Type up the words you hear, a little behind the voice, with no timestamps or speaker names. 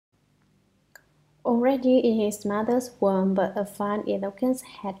Already in his mother's womb, a fine eloquence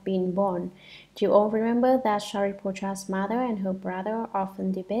had been born. You all remember that Shariputra's mother and her brother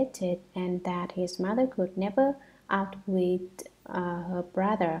often debated, and that his mother could never outwit her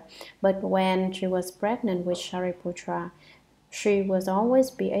brother. But when she was pregnant with Shariputra, she would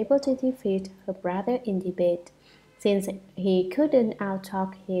always be able to defeat her brother in debate. Since he couldn't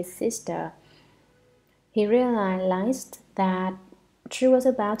outtalk his sister, he realized that she was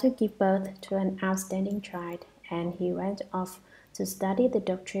about to give birth to an outstanding child, and he went off to study the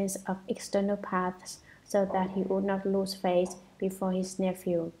doctrines of external paths so that he would not lose faith before his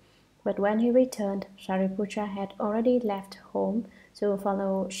nephew. But when he returned, Shariputra had already left home to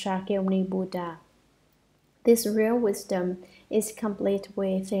follow Shakyamuni Buddha. This real wisdom is complete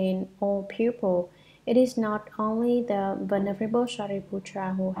within all people. It is not only the Venerable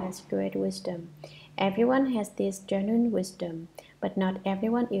Shariputra who has great wisdom. Everyone has this genuine wisdom, but not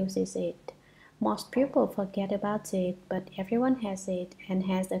everyone uses it. Most people forget about it, but everyone has it and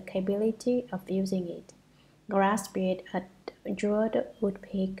has the capability of using it. Grasp it at Jeweled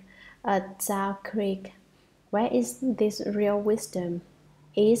Woodpeak, at Sow Creek. Where is this real wisdom?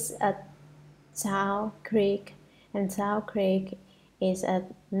 Is at Sow Creek, and Sow Creek is a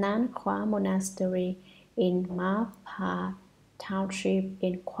Nan-Kwa monastery in Ma Pa Township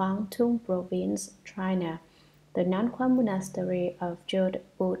in Kwang Tung Province, China. The Nan-Kwa monastery of Jeweled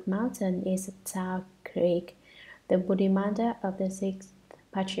Wood Mountain is at Sow Creek, the Buddhimanda of the sixth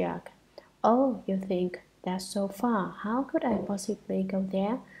patriarch. Oh, you think, that's so far. How could I possibly go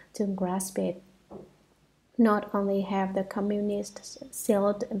there to grasp it? Not only have the communists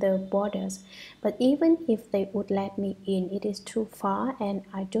sealed the borders, but even if they would let me in, it is too far and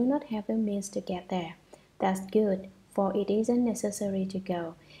I do not have the means to get there. That's good, for it isn't necessary to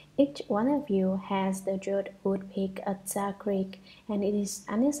go. Each one of you has the jeweled wood peak at Sa Creek, and it is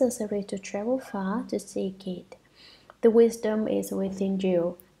unnecessary to travel far to seek it. The wisdom is within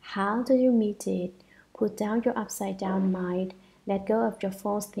you. How do you meet it? Put down your upside-down mind. Let go of your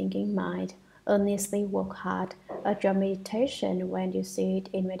false thinking mind. Earnestly work hard at your meditation when you see it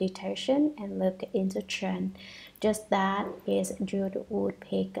in meditation and look into Chánh. Just that is Jeweled Wood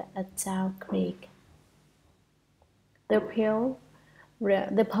Peak at Sow Creek. The pearl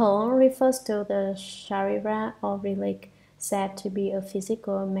refers to the sharira or relic, said to be a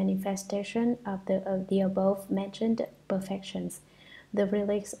physical manifestation of the above-mentioned perfections. The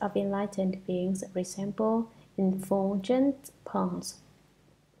relics of enlightened beings resemble effulgent pearls.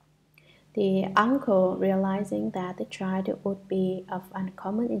 The uncle, realizing that the child would be of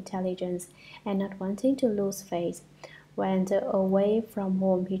uncommon intelligence and not wanting to lose faith, went away from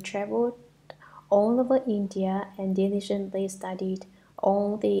home. He traveled all over India and diligently studied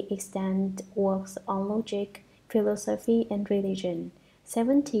all the extant works on logic, philosophy, and religion.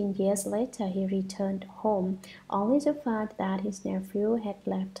 17 years later, he returned home, only to find that his nephew had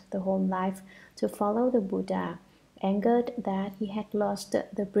left the home life to follow the Buddha. Angered that he had lost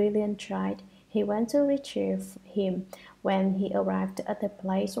the brilliant child, he went to retrieve him. When he arrived at the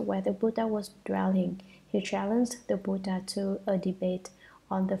place where the Buddha was dwelling, he challenged the Buddha to a debate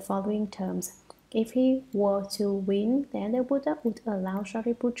on the following terms. If he were to win, then the Buddha would allow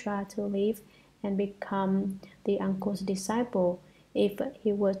Shariputra to live and become the uncle's disciple. If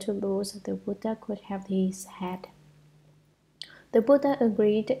he were to lose, the Buddha could have his head. The Buddha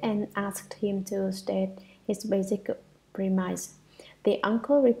agreed and asked him to state his basic premise. The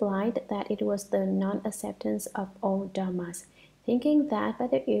uncle replied that it was the non-acceptance of all dharmas, thinking that by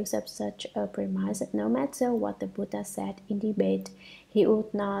the use of such a premise, no matter what the Buddha said in debate, he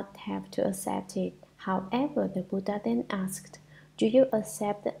would not have to accept it. However, the Buddha then asked, "Do you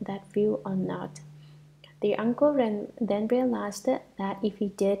accept that view or not?" The uncle then realized that if he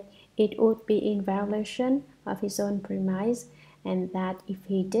did, it would be in violation of his own premise, and that if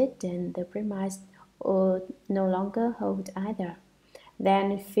he didn't, the premise would no longer hold either.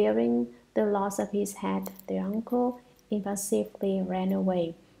 Then, fearing the loss of his head, the uncle impulsively ran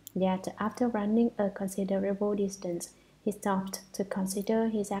away. Yet, after running a considerable distance, he stopped to consider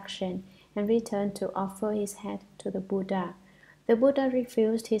his action and returned to offer his head to the Buddha. The Buddha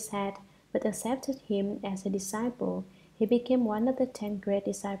refused his head, but accepted him as a disciple. He became one of the 10 great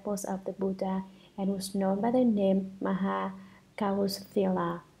disciples of the Buddha and was known by the name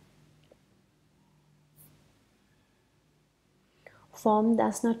Mahakausthila. Form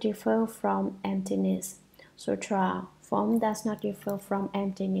does not differ from emptiness. Sutra. Form does not differ from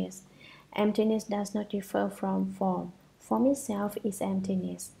emptiness. Emptiness does not differ from form. Form itself is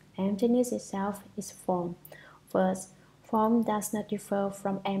emptiness. Emptiness itself is form. First, form does not differ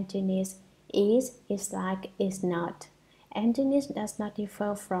from emptiness. Is like is not. Emptiness does not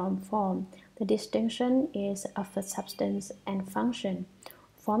differ from form. The distinction is of the substance and function.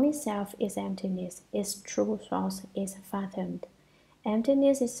 Form itself is emptiness. Its true source is fathomed.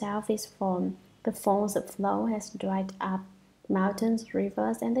 Emptiness itself is form. The form's flow has dried up. Mountains,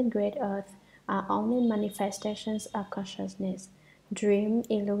 rivers, and the great earth are only manifestations of consciousness. Dream,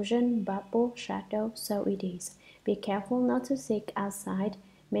 illusion, bubble, shadow, so it is. Be careful not to seek outside.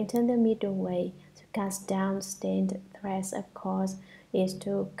 Maintain the middle way. To cast down stained threads of cause is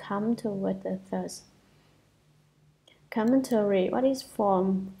to come toward the thirst. Commentary. What is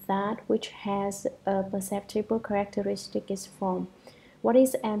form? That which has a perceptible characteristic is form. What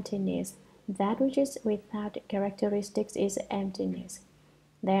is emptiness? That which is without characteristics is emptiness.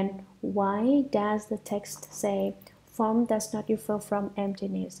 Then why does the text say form does not differ from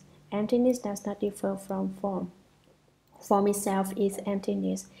emptiness? Emptiness does not differ from form. Form itself is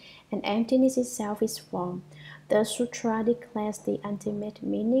emptiness, and emptiness itself is form. The sutra declares the ultimate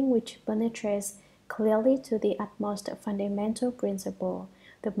meaning which penetrates clearly to the utmost fundamental principle.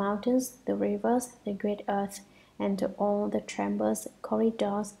 The mountains, the rivers, the great earth, and all the chambers,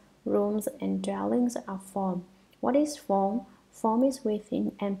 corridors, rooms, and dwellings are form. What is form? Form is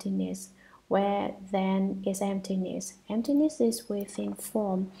within emptiness. Where then is emptiness? Emptiness is within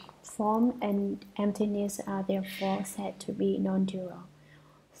form. Form and emptiness are therefore said to be non-dual.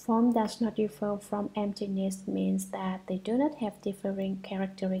 Form does not differ from emptiness means that they do not have differing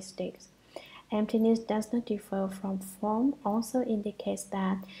characteristics. Emptiness does not differ from form also indicates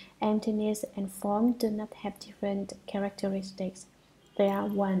that emptiness and form do not have different characteristics. They are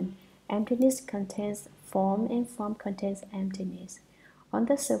one. Emptiness contains form and form contains emptiness. On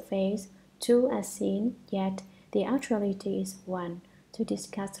the surface, two are seen, yet the actuality is one. To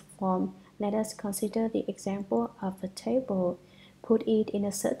discuss form, let us consider the example of a table. Put it in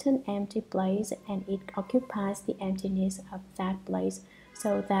a certain empty place, and it occupies the emptiness of that place,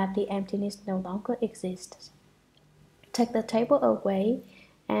 so that the emptiness no longer exists. Take the table away,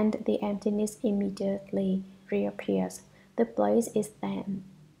 and the emptiness immediately reappears. The place is then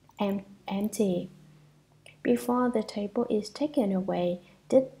empty. Before the table is taken away,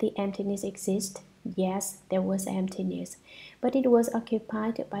 did the emptiness exist? Yes, there was emptiness, but it was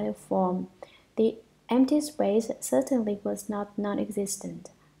occupied by the form. The empty space certainly was not non-existent.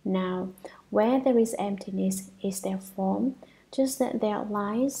 Now, where there is emptiness, is there form? Just that there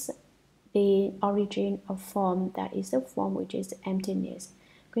lies the origin of form, that is the form which is emptiness.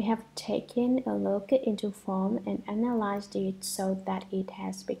 We have taken a look into form and analyzed it so that it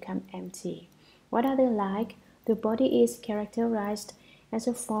has become empty. What are they like? The body is characterized as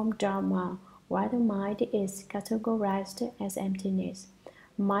a form dharma, while the mind is categorized as emptiness.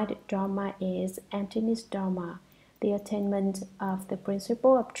 Mind dharma is emptiness dharma. The attainment of the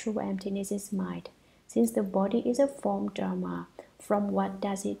principle of true emptiness is mind. Since the body is a form dharma, from what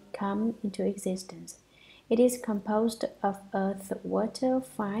does it come into existence? It is composed of earth, water,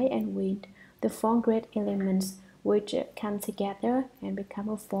 fire, and wind, the four great elements which come together and become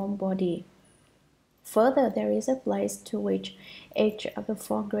a form body. Further, there is a place to which each of the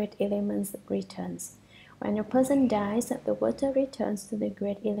four great elements returns. When a person dies, the water returns to the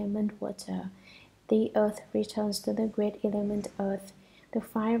great element water, the earth returns to the great element earth, the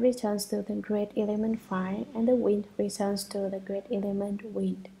fire returns to the great element fire, and the wind returns to the great element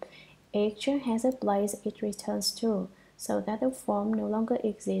wind. Each has a place it returns to, so that the form no longer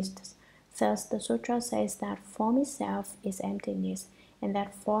exists. Thus, the sutra says that form itself is emptiness, and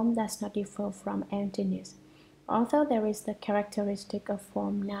that form does not differ from emptiness. Although there is the characteristic of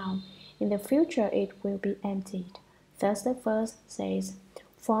form now, in the future it will be emptied. Thus, the verse says,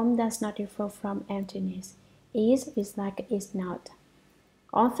 form does not differ from emptiness. Is like is not.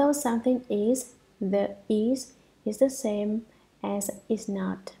 Although something is, the is the same as is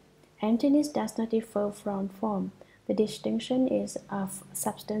not. Emptiness does not differ from form. The distinction is of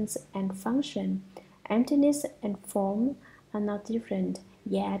substance and function. Emptiness and form are not different,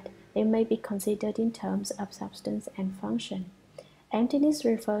 yet they may be considered in terms of substance and function. Emptiness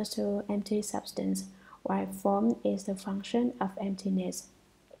refers to empty substance, while form is the function of emptiness.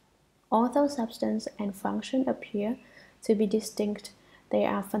 Although substance and function appear to be distinct, they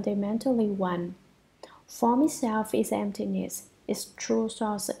are fundamentally one. Form itself is emptiness. Its true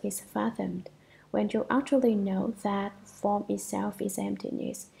source is fathomed. When you actually know that form itself is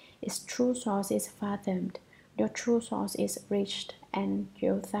emptiness, its true source is fathomed, your true source is reached, and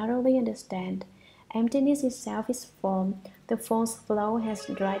you thoroughly understand. Emptiness itself is form. The form's flow has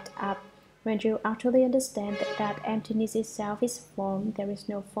dried up. When you actually understand that emptiness itself is form, there is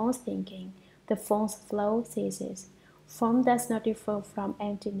no false thinking. The form's flow ceases. Form does not differ from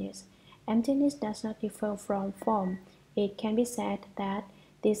emptiness. Emptiness does not differ from form. It can be said that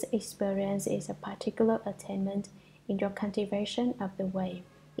this experience is a particular attainment in your cultivation of the way.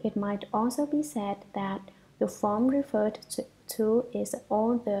 It might also be said that the form referred to is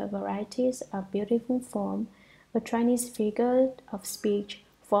all the varieties of beautiful form, a Chinese figure of speech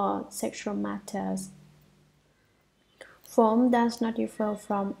for sexual matters. Form does not differ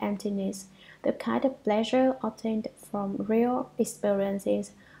from emptiness. The kind of pleasure obtained from real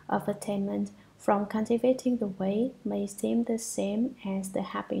experiences of attainment from cultivating the way may seem the same as the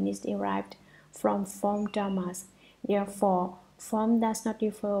happiness derived from form dharmas. Therefore, form does not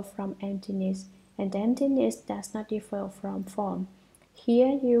differ from emptiness, and emptiness does not differ from form.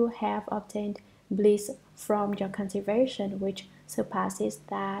 Here you have obtained bliss from your cultivation, which surpasses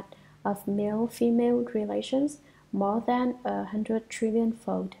that of male-female relations more than 100 trillion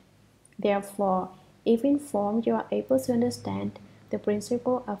fold. Therefore, if in form you are able to understand the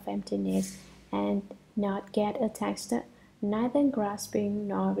principle of emptiness and not get attached, neither grasping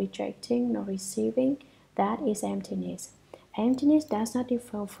nor rejecting nor receiving, that is emptiness. Emptiness does not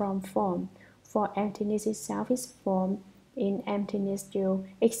differ from form, for emptiness itself is form. In emptiness you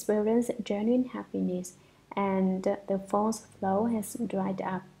experience genuine happiness, and the false flow has dried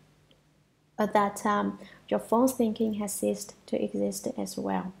up. At that time, your false thinking has ceased to exist as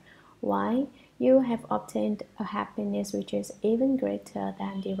well. Why? You have obtained a happiness which is even greater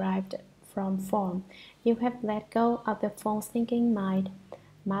than derived from form. You have let go of the false thinking mind.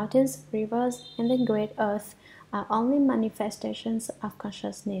 Mountains, rivers, and the great earth are only manifestations of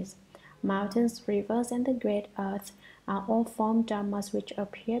consciousness. Mountains, rivers, and the great earth are all form dharmas which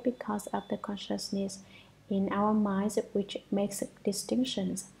appear because of the consciousness in our minds which makes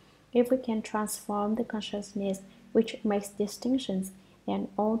distinctions. If we can transform the consciousness which makes distinctions, then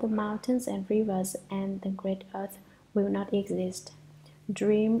all the mountains and rivers and the great earth will not exist.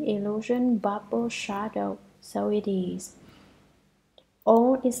 Dream, illusion, bubble, shadow, so it is.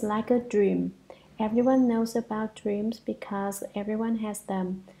 All is like a dream. Everyone knows about dreams because everyone has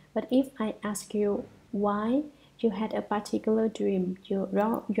them. But if I ask you why you had a particular dream, your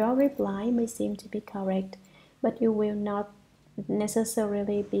reply may seem to be correct, but you will not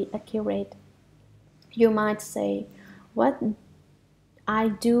necessarily be accurate. You might say, what I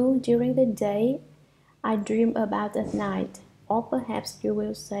do during the day, I dream about at night. Or perhaps you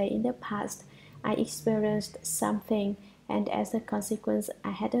will say, in the past, I experienced something, and as a consequence,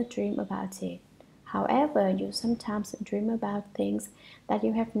 I had a dream about it. However, you sometimes dream about things that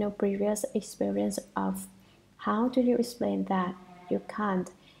you have no previous experience of. How do you explain that? You can't,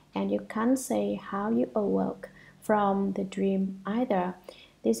 and you can't say how you awoke from the dream either.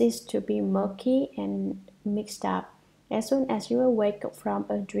 This is to be murky and mixed up. As soon as you awake from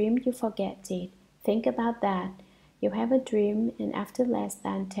a dream, you forget it. Think about that. You have a dream, and after less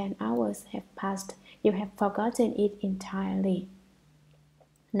than 10 hours have passed, you have forgotten it entirely.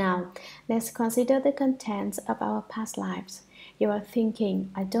 Now, let's consider the contents of our past lives. You are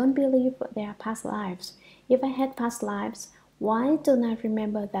thinking, I don't believe there are past lives. If I had past lives, why don't I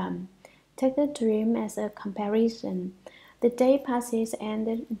remember them? Take the dream as a comparison. The day passes and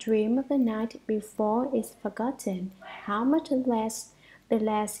the dream of the night before is forgotten. How much less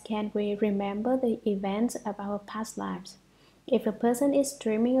can we remember the events of our past lives? If a person is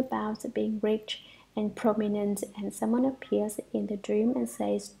dreaming about being rich and prominent, and someone appears in the dream and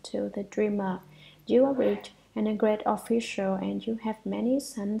says to the dreamer, you are rich and a great official, and you have many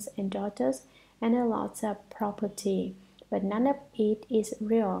sons and daughters and a lot of property, but none of it is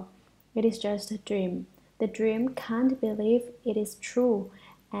real. It is just a dream. The dream can't believe it is true,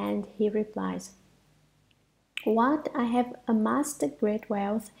 and he replies, what? I have amassed great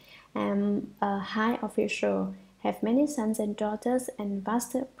wealth, am a high official, have many sons and daughters, and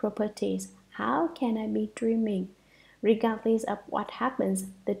vast properties. How can I be dreaming? Regardless of what happens,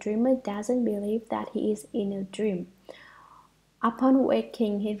 the dreamer doesn't believe that he is in a dream. Upon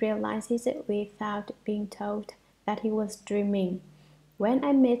waking, he realizes it without being told that he was dreaming. When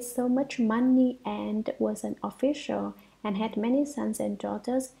I made so much money and was an official and had many sons and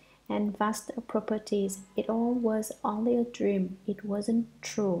daughters and vast properties, it all was only a dream. It wasn't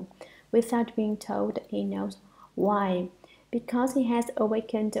true. Without being told, he knows why. Because he has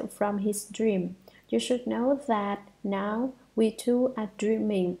awakened from his dream. You should know that now we too are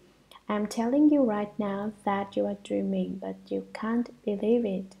dreaming. I'm telling you right now that you are dreaming, but you can't believe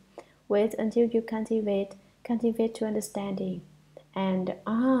it. Wait until you cultivate to understanding. And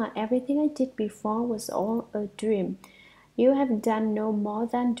everything I did before was all a dream. You have done no more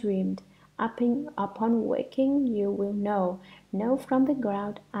than dreamed. Upon waking, you will know from the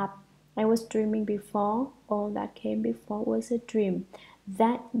ground up. I was dreaming before. All that came before was a dream.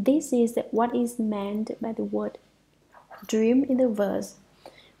 This is what is meant by the word dream in the verse.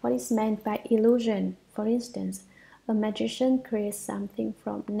 What is meant by illusion? For instance, a magician creates something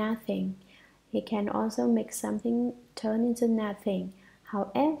from nothing. He can also make something turn into nothing.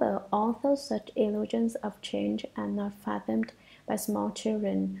 However, although such illusions of change are not fathomed by small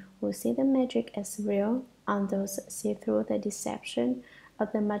children who see the magic as real, others see through the deception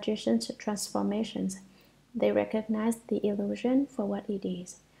of the magician's transformations. They recognize the illusion for what it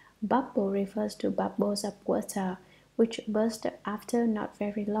is. Bubble refers to bubbles of water, which burst after not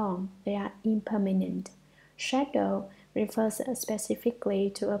very long. They are impermanent. Shadow refers specifically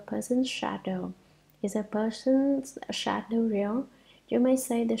to a person's shadow. Is a person's shadow real? You may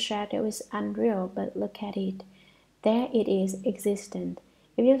say the shadow is unreal, but look at it. There it is, existent.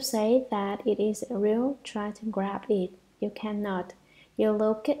 If you say that it is real, try to grab it. You cannot. You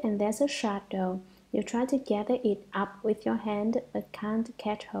look and there's a shadow. You try to gather it up with your hand, but can't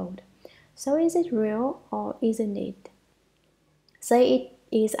catch hold. So is it real or isn't it? Say it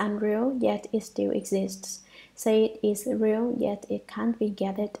is unreal, yet it still exists. Say it is real, yet it can't be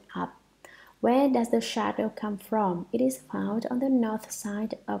gathered up. Where does the shadow come from? It is found on the north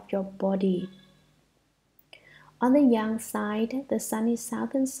side of your body. On the yang side, the sunny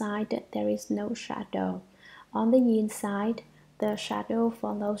southern side, there is no shadow. On the yin side, the shadow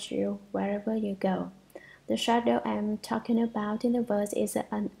follows you wherever you go. The shadow I am talking about in the verse is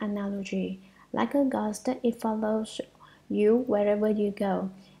an analogy. Like a ghost, it follows you wherever you go.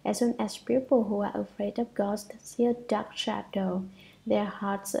 As soon as people who are afraid of ghosts see a dark shadow, their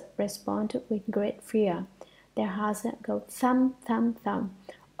hearts respond with great fear. Their hearts go thump, thump, thump.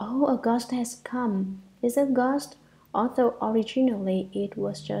 Oh, a ghost has come. It's a ghost, although originally it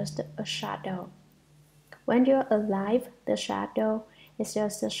was just a shadow. When you're alive, the shadow is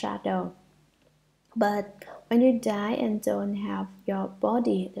just a shadow. But when you die and don't have your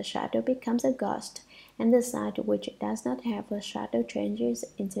body, the shadow becomes a ghost, and the side which does not have a shadow changes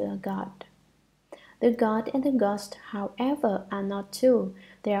into a god. The god and the ghost, however, are not two,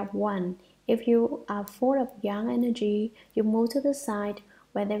 they are one. If you are full of yang energy, you move to the side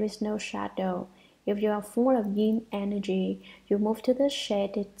where there is no shadow. If you are full of yin energy, you move to the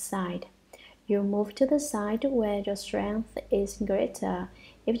shaded side. You move to the side where your strength is greater.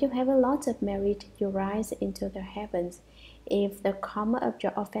 If you have a lot of merit, you rise into the heavens. If the karma of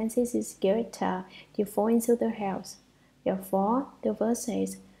your offenses is greater, you fall into the hells. Therefore, the verse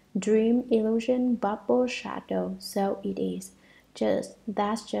says, dream, illusion, bubble, shadow, so it is.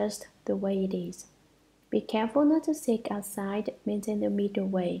 That's just the way it is. Be careful not to seek outside, maintain the middle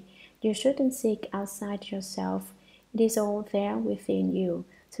way. You shouldn't seek outside yourself. It is all there within you.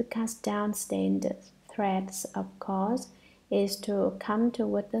 To cast down stained threads of cause is to come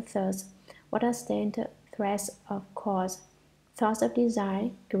toward the thirst. What are stained threads of cause? Thoughts of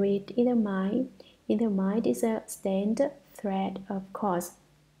desire, greed in the mind. In the mind is a stained thread of cause.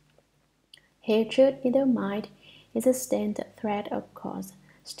 Hatred in the mind is a stained thread of cause.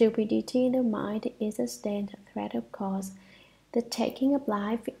 Stupidity in the mind is a stained thread of cause. The taking of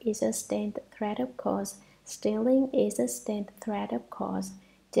life is a stained thread of cause. Stealing is a stained thread of cause.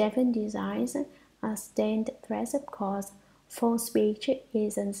 Devil desires are stained threads of cause. False speech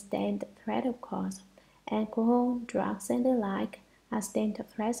is a stained thread of cause. Alcohol, drugs, and the like are stained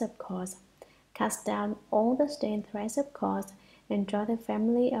threads of cause. Cast down all the stained threads of cause and join the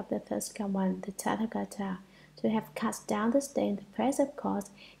family of the third one, the Tathagata. To have cast down the stained threads of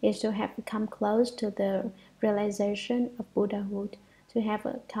cause is to have come close to the realization of Buddhahood, to have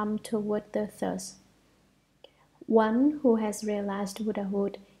come toward the thirst. One who has realized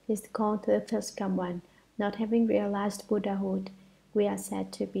Buddhahood is called the third one. Not having realized Buddhahood, we are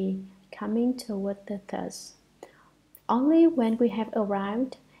said to be coming toward the thirst. Only when we have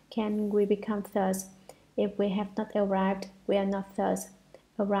arrived can we become thirst. If we have not arrived, we are not thirst.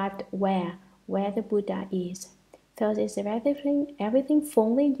 Arrived where? Where the Buddha is. Thirst is everything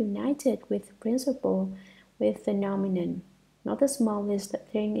fully united with principle, with phenomenon. Not the smallest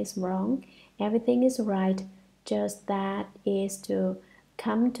thing is wrong, everything is right, just that is to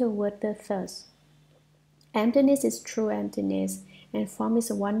come toward the thirst. Emptiness is true emptiness, and form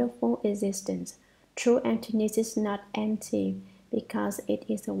is wonderful existence. True emptiness is not empty, because it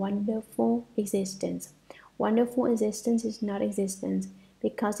is a wonderful existence. Wonderful existence is not existence,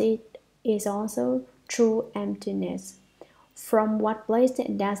 because it is also true emptiness. From what place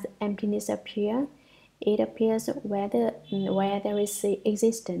does emptiness appear? It appears where there is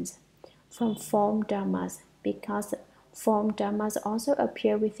existence. From form dharmas, because form dharmas also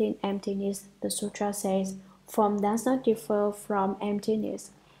appear within emptiness. The sutra says, form does not differ from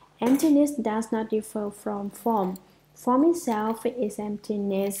emptiness. Emptiness does not differ from form. Form itself is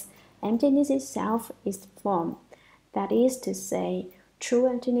emptiness. Emptiness itself is form. That is to say, true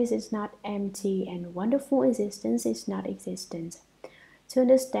emptiness is not empty and wonderful existence is not existence. To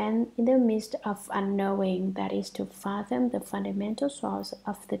understand in the midst of unknowing, that is to fathom the fundamental source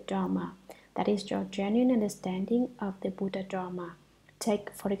of the Dharma, that is your genuine understanding of the Buddha Dharma.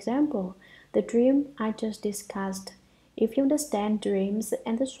 Take, for example, the dream I just discussed. If you understand dreams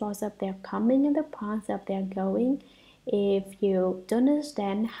and the source of their coming and the path of their going, if you don't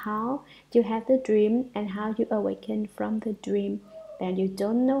understand how you had the dream and how you awakened from the dream, then you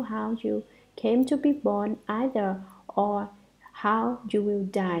don't know how you came to be born either, or how you will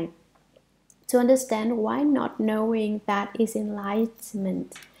die. To understand why not knowing that is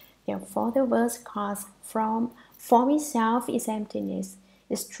enlightenment. Therefore, the verse calls from form itself is emptiness,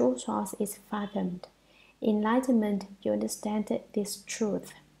 its true source is fathomed. Enlightenment, you understand this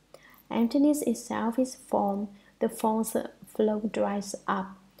truth. Emptiness itself is form, the form's flow dries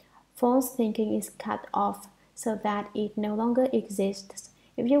up. False thinking is cut off so that it no longer exists.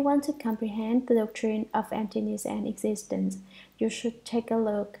 If you want to comprehend the doctrine of emptiness and existence, you should take a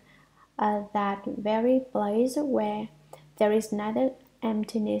look at that very place where there is neither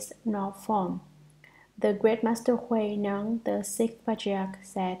emptiness nor form. The great Master Hui Neng, the sixth patriarch,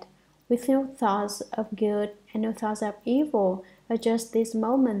 said, "With no thoughts of good and no thoughts of evil, at just this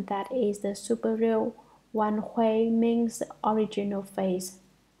moment that is the super real one Hui Ming's original face.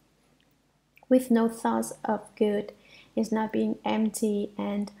 With no thoughts of good is not being empty,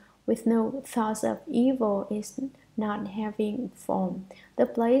 and with no thoughts of evil is not having form. The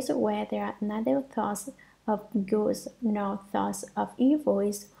place where there are neither thoughts of good nor thoughts of evil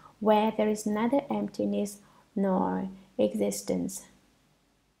is where there is neither emptiness nor existence."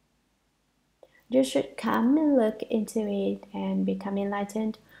 You should come and look into it and become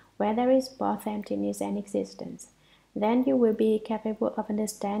enlightened where there is both emptiness and existence. Then you will be capable of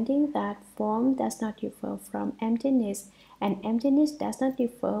understanding that form does not differ from emptiness, and emptiness does not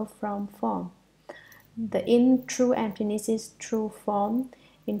differ from form. In true emptiness is true form,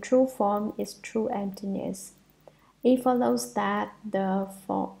 in true form is true emptiness. It follows that the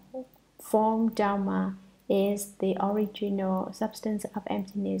form Dharma is the original substance of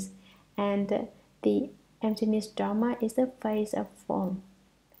emptiness, and the emptiness Dharma is the face of form.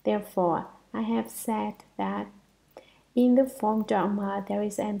 Therefore, I have said that in the form Dharma there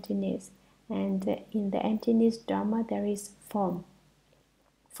is emptiness, and in the emptiness Dharma there is form.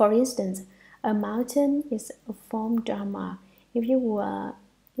 For instance, a mountain is a form Dharma. If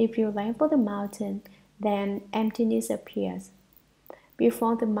you level the mountain, then emptiness appears.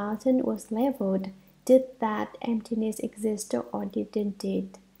 Before the mountain was leveled, did that emptiness exist or didn't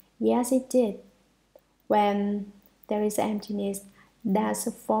it? Yes, it did. When there is emptiness, does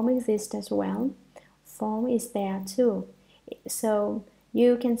form exist as well? Form is there too. So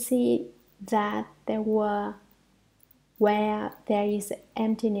you can see that where there is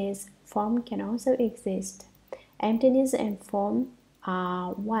emptiness, form can also exist. Emptiness and form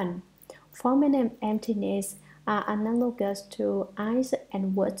are one. Form and emptiness are analogous to ice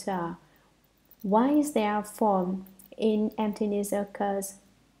and water. Why is there form in emptiness occurs?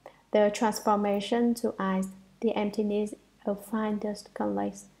 The transformation to ice, the emptiness of fine dust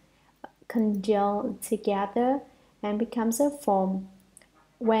congeal together and becomes a form.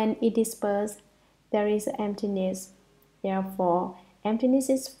 When it disperses, there is emptiness. Therefore, emptiness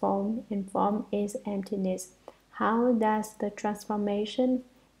is form and form is emptiness. How does the transformation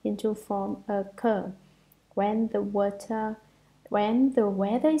into form occur? When the weather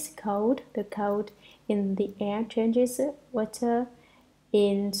is cold, the cold in the air changes water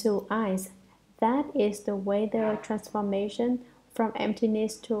into ice. That is the way the transformation from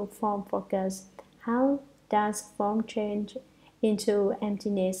emptiness to form occurs. How does form change into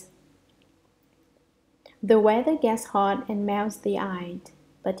emptiness? The weather gets hot and melts the ice,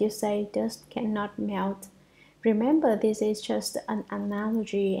 but you say dust cannot melt. Remember, this is just an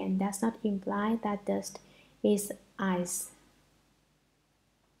analogy and does not imply that dust is ice.